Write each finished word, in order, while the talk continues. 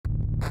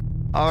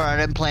Alright,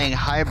 I'm playing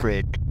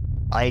Hybrid.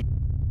 I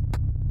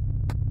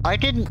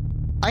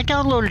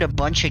downloaded a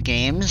bunch of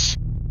games.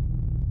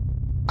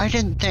 I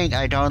didn't think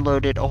I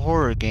downloaded a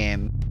horror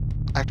game.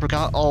 I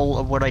forgot all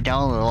of what I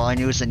downloaded. All I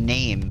knew was the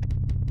name.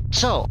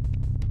 So,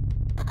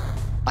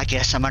 I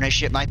guess I'm gonna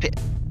shit my pit.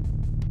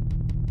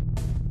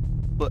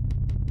 But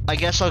I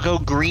guess I'll go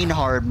green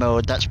hard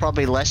mode. That's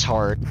probably less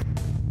hard.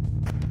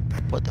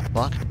 What the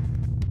fuck?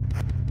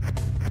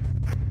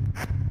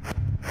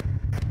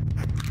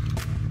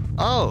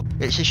 Oh,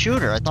 it's a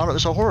shooter. I thought it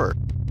was a horror.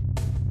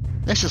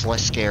 This is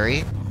less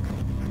scary.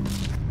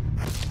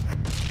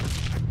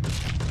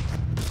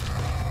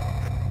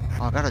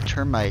 Oh, I gotta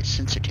turn my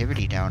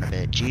sensitivity down a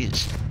bit.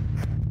 Jeez.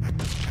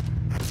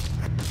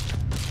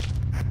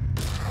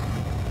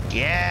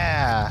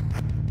 Yeah!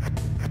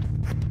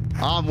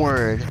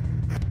 Onward!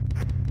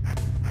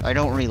 I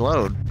don't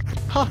reload.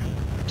 Huh.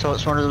 So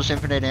it's one of those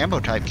infinite ammo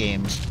type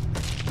games.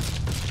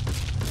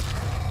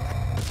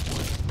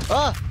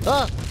 Ah!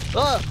 Ah!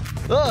 Ah!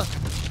 Ah!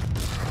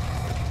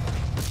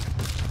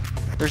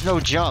 There's no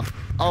jump.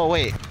 Oh,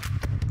 wait.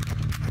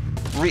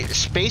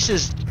 Space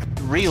is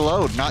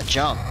reload, not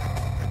jump.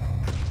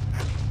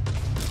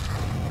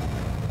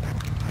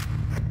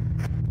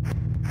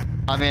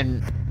 I'm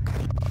in...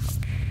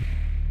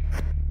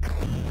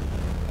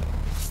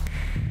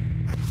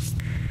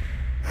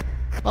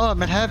 Oh,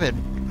 I'm in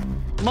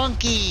heaven.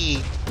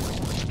 Monkey!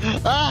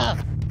 Ah!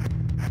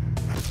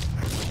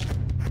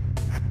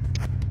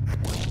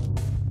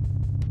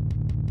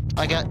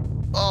 I got...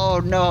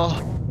 Oh,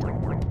 no.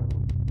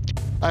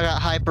 I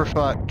got hyper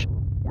fucked.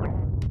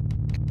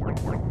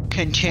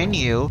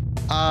 Continue?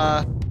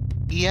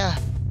 Yeah.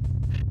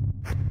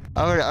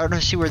 I want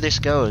to see where this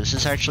goes.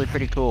 It's actually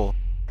pretty cool.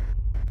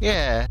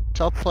 Yeah,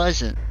 it's all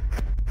pleasant.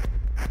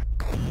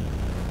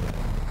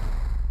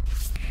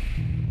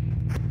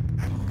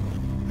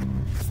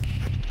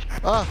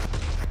 Ah!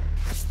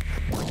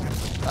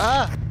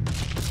 Ah!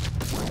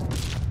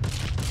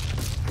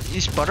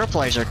 These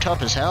butterflies are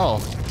tough as hell.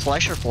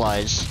 Flesher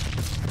flies.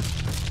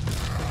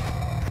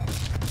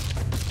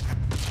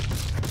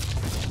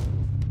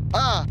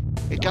 Ah!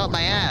 It got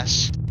my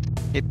ass.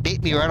 It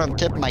beat me right on the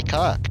tip of my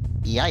cock.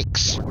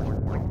 Yikes.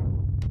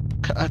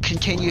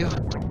 Continue.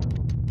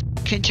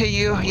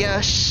 Continue,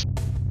 yes.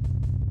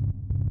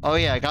 Oh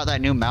yeah, I got that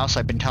new mouse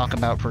I've been talking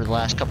about for the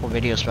last couple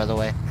videos, by the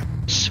way.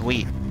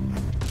 Sweet.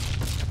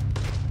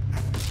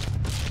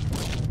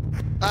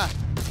 Ah!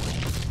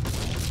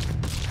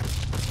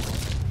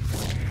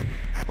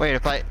 Wait,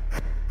 if I...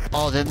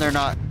 Oh, then they're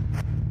not...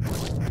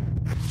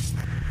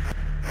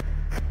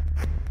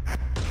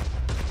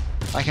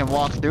 I can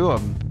walk through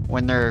them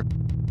when they're...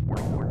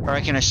 Or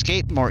I can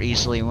escape more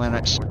easily when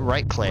it's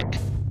right-click.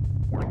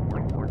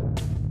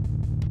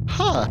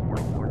 Huh.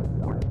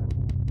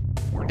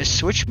 Is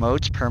switch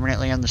modes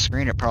permanently on the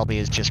screen? It probably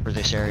is just for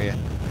this area.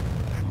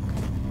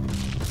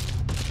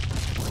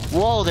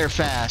 Whoa, they're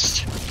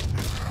fast.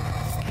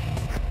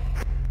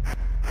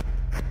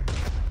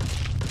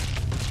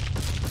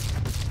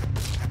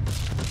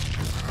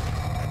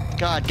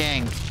 God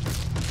dang.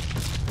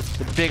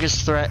 The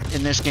biggest threat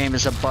in this game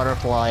is a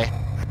butterfly.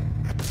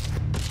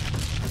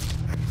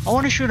 I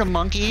want to shoot a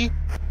monkey.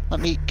 Let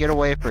me get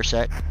away for a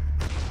sec.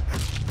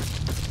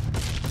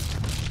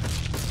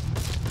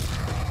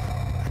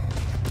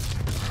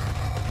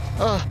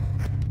 Ugh.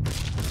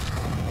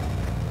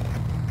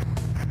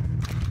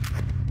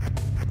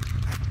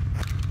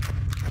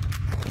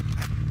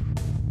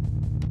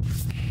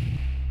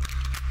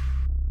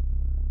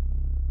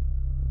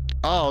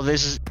 Oh,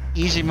 this is...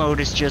 Easy mode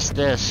is just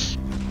this.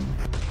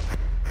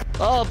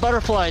 Oh,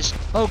 butterflies!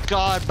 Oh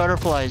god,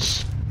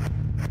 butterflies.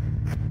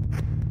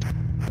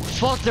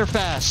 Fuck, they're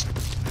fast.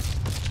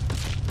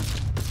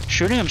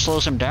 Shooting them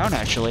slows them down,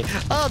 actually.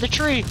 Oh, the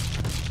tree!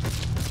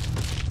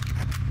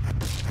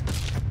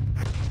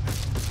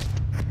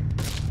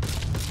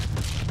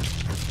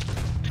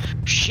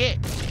 Shit!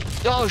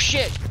 Oh,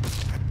 shit!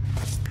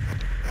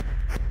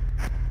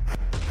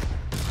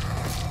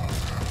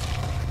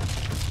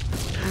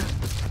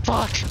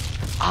 Fuck!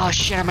 Oh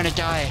shit, I'm gonna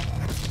die.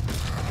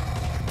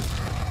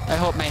 I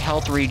hope my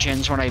health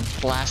regens when I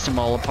blast them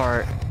all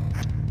apart.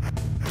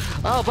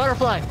 Oh,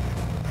 butterfly!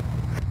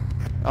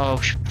 Oh,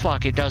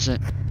 fuck, it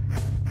doesn't.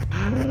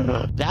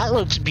 That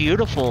looks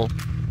beautiful.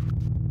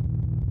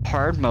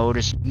 Hard mode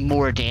is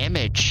more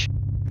damage.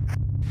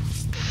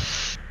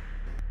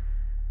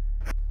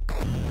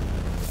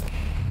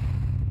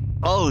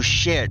 Oh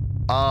shit.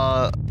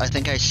 I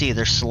think I see.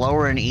 They're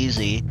slower and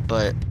easy,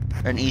 but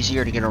and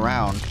easier to get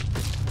around.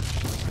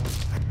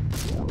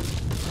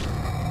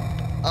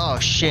 Oh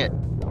shit.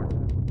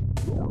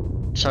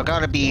 So I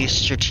gotta be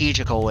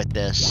strategical with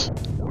this.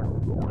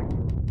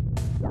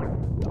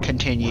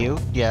 Continue,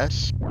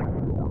 yes.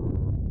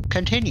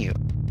 Continue.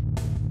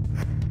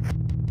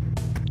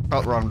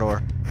 Oh, wrong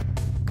door.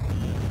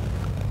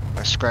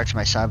 I scratch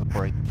my side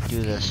before I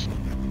do this.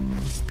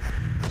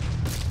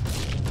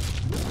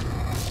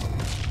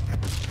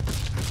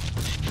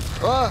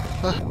 Ah!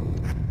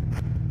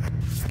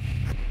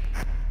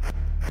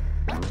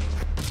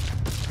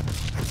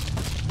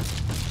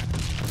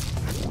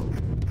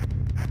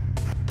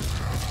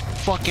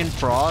 fucking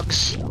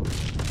frogs.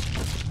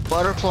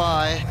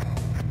 Butterfly.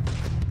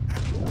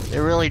 They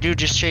really do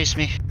just chase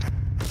me.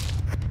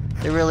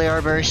 They really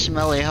are very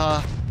smelly,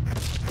 huh?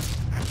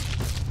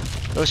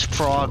 Those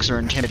frogs are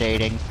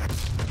intimidating.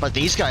 But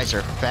these guys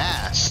are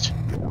fast.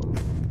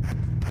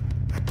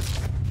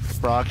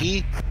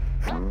 Froggy?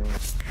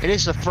 It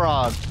is a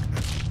frog.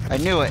 I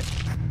knew it.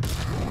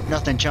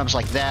 Nothing jumps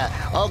like that.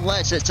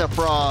 Unless it's a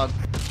frog.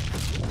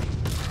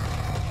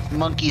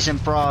 Monkeys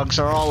and frogs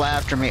are all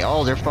after me.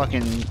 Oh, they're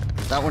fucking...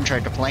 That one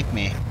tried to flank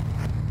me.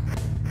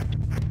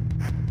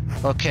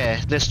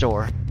 Okay, this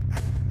door.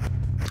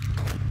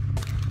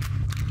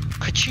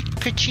 Ka-cheek,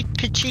 ka-cheek,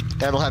 ka-cheek.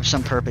 That'll have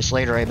some purpose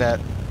later, I bet.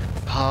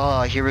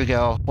 Oh, here we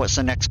go. What's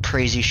the next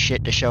crazy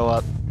shit to show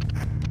up?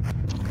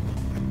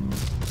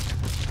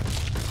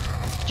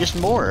 Just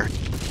more.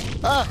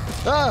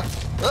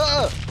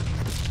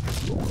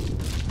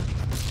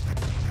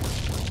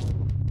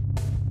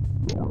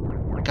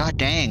 God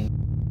dang.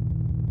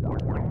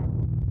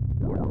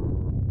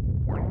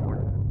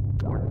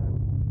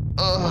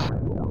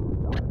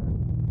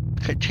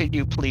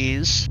 Continue,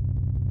 please.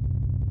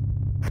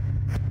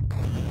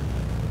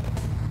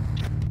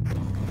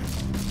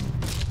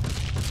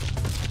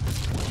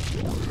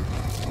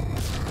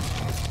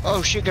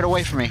 Oh shit, get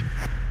away from me.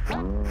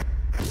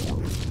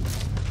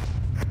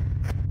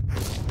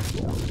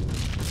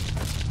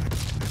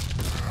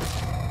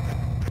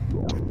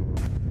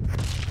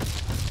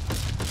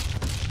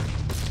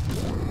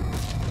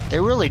 They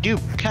really do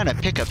kind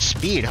of pick up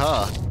speed,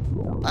 huh?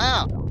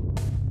 Ow!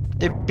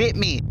 They bit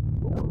me.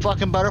 The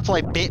fucking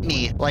butterfly bit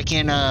me, like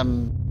in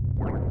Hell's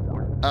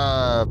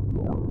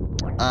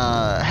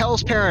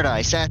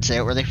Paradise. That's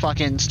it, where they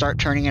fucking start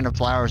turning into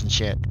flowers and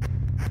shit.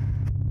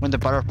 When the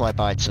butterfly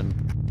bites them.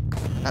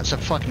 That's a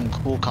fucking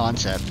cool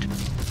concept.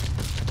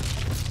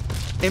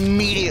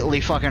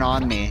 Immediately fucking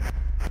on me.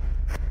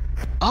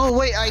 Oh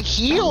wait, I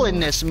heal in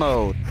this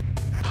mode.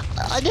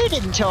 They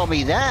didn't tell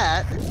me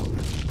that.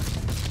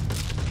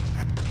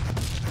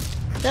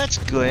 That's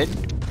good.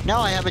 Now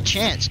I have a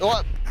chance.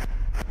 Oh.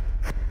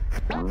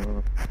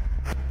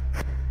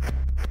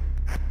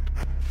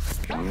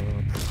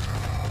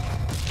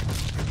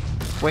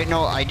 Wait,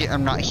 no,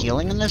 I'm not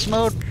healing in this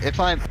mode. If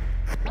I'm...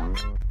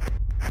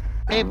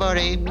 Hey,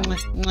 buddy.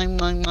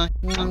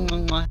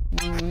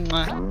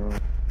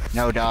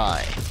 No,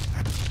 die.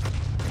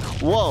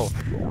 Whoa.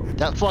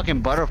 That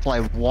fucking butterfly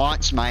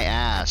wants my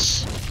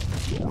ass.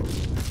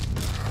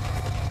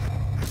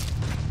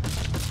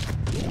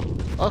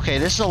 Okay,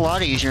 this is a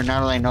lot easier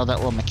now that I know that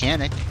little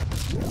mechanic.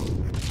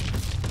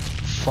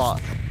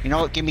 Fuck. You know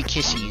what? Give me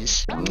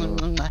kissies.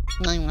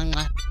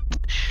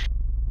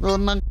 Little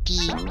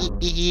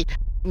monkey.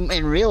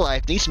 In real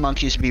life, these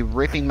monkeys would be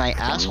ripping my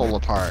asshole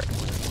apart.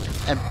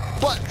 And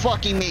butt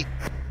fucking me.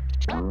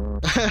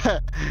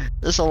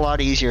 This is a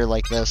lot easier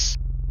like this.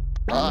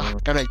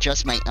 Gotta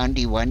adjust my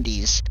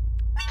undie-wundies.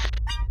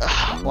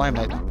 Why am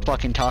I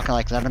fucking talking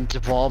like that? I'm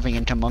devolving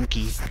into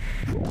monkey.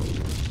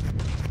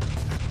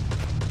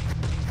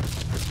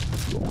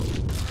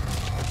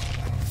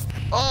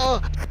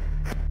 Oh!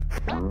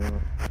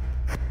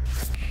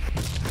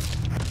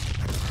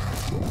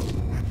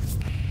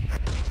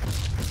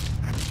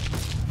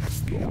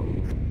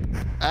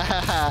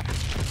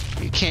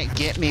 You can't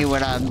get me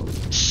when I'm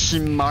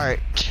smart.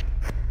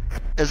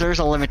 If there's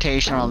a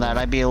limitation on that,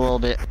 I'd be a little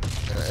bit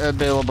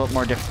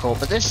more difficult,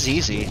 but this is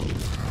easy.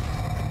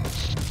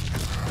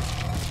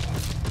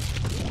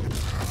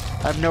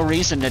 I have no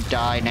reason to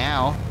die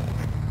now.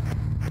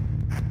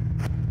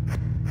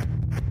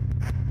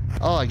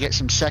 Oh, I get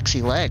some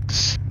sexy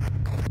legs.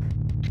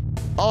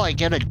 Oh, I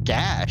get a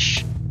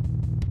dash.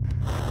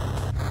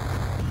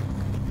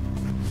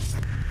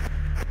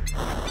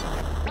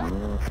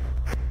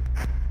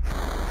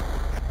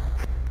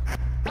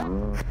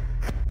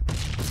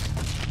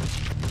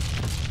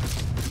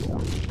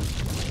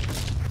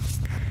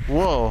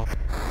 Whoa.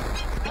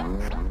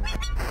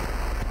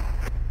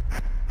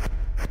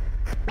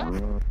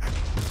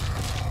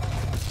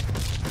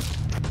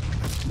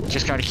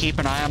 Just gotta keep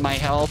an eye on my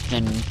health,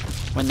 and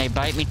when they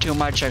bite me too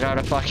much, I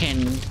gotta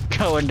fucking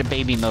go into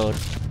baby mode.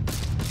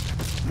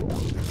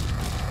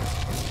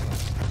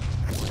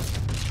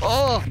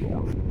 Oh!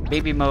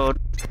 Baby mode.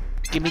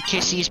 Give me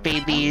kisses,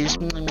 babies.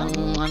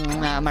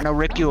 I'm gonna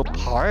rip you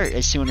apart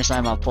as soon as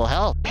I'm on full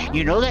health.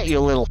 You know that, you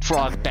little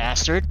frog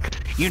bastard.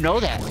 You know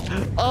that.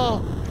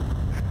 Oh!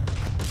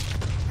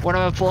 When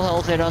I'm at full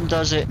health, it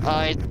undoes it.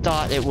 I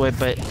thought it would,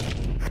 but...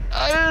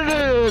 I don't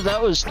know.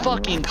 That was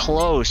fucking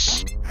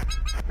close.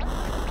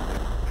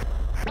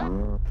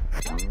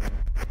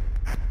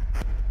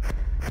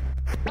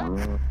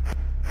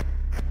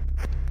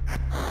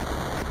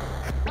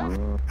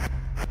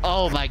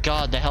 Oh my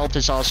god, the health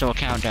is also a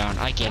countdown.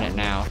 I get it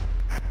now.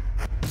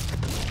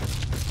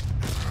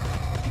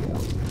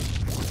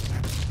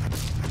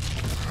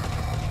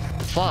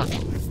 Fuck.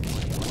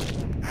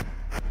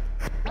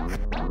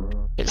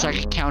 It's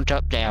like a count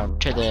up down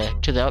to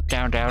the up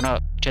down down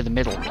up to the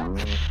middle.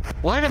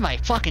 What am I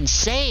fucking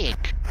saying?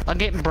 I'm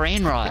getting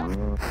brain rot.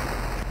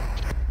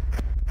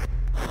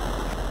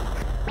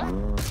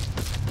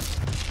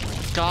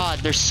 God,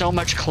 they're so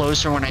much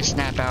closer when I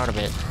snap out of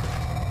it.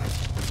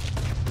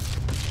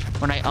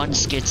 When I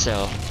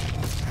unschizo.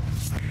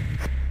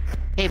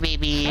 Hey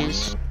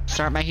babies,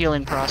 start my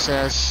healing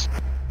process.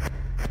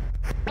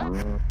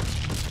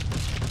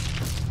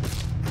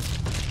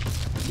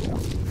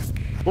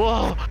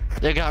 Whoa,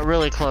 they got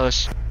really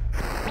close.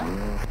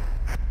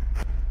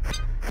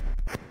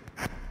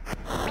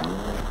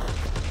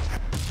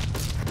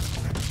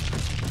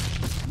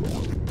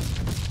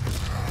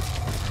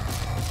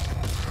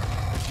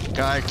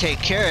 Gotta take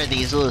care of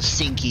these little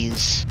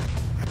stinkies.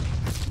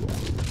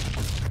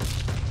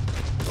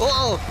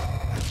 Whoa!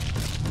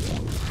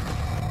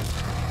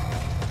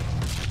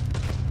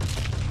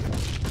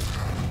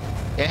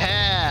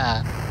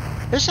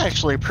 Yeah! This is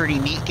actually a pretty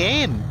neat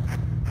game.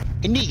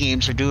 Indie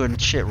games are doing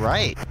shit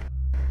right.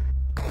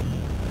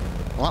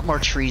 A lot more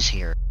trees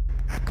here.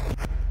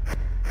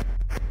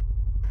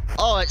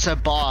 Oh, it's a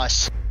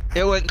boss.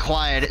 It went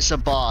quiet, it's a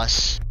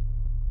boss.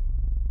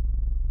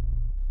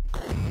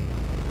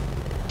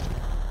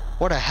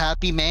 What a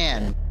happy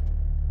man.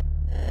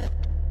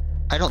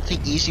 I don't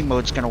think easy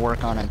mode's gonna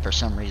work on him for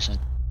some reason.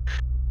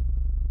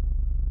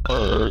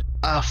 Oh,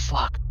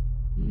 fuck.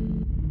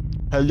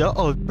 Hello,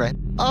 old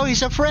friend. Oh,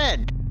 he's a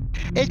friend!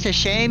 It's a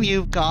shame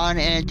you've gone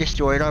and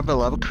destroyed our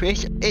beloved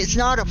Chris. It's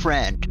not a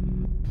friend.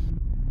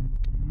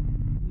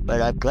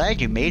 But I'm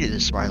glad you made it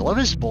this far. I love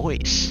his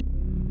voice.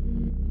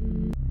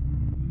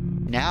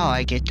 Now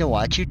I get to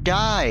watch you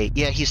die.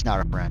 Yeah, he's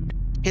not a friend.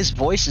 His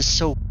voice is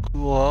so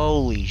cool.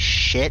 Holy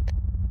shit.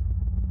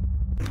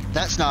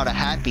 That's not a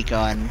happy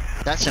gun.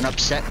 That's an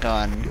upset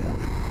gun.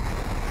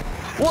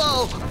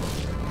 Whoa!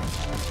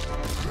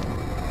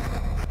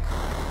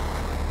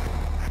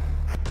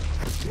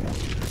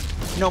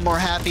 No more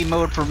happy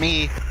mode for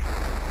me.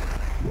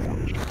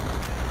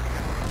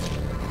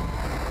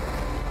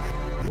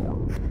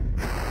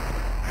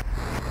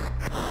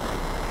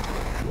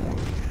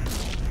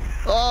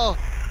 Oh!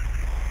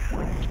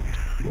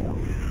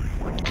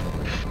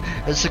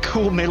 It's a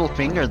cool middle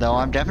finger, though.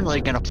 I'm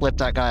definitely gonna flip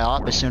that guy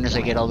off as soon as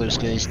I get all those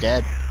guys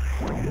dead.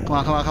 Come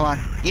on, come on, come on.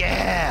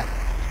 Yeah!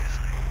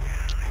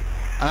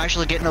 I'm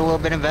actually getting a little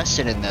bit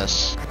invested in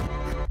this.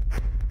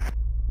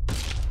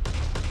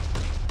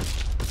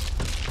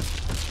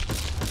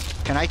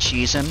 Can I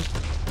cheese him?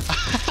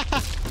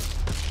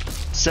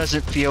 This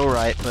doesn't feel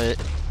right,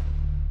 but...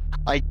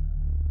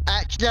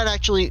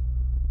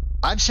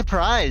 I'm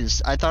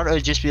surprised. I thought it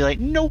would just be like,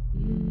 nope.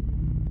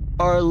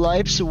 Our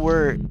life's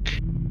work.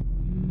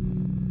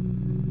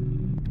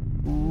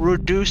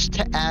 Reduced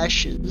to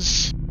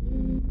ashes.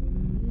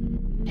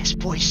 His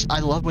voice, I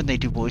love when they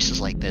do voices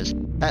like this.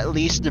 At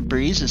least the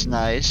breeze is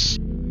nice.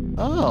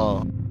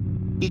 Oh.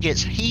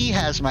 He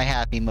has my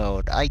happy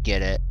mode. I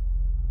get it.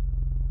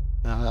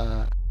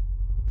 I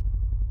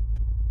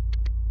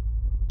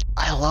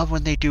love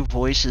when they do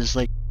voices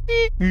like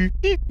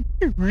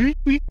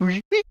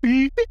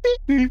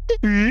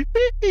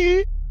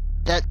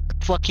that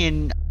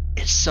fucking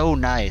is so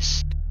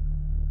nice.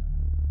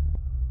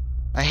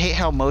 I hate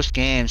how most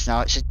games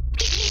now it's just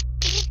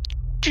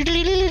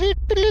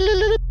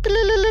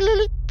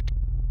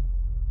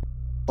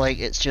like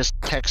it's just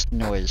text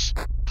noise.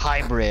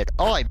 Hybrid.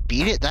 Oh, I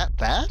beat it that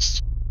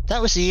fast?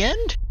 That was the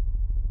end?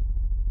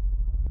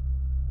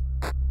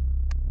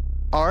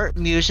 Art,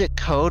 music,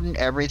 code, and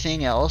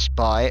everything else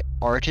by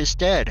Artist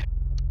Dead.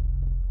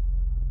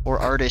 Or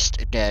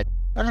Artist Dead.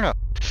 I don't know.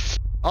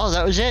 Oh,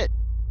 that was it.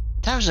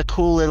 That was a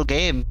cool little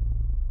game.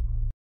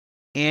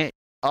 And,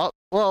 oh,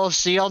 well,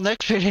 see y'all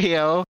next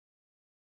video.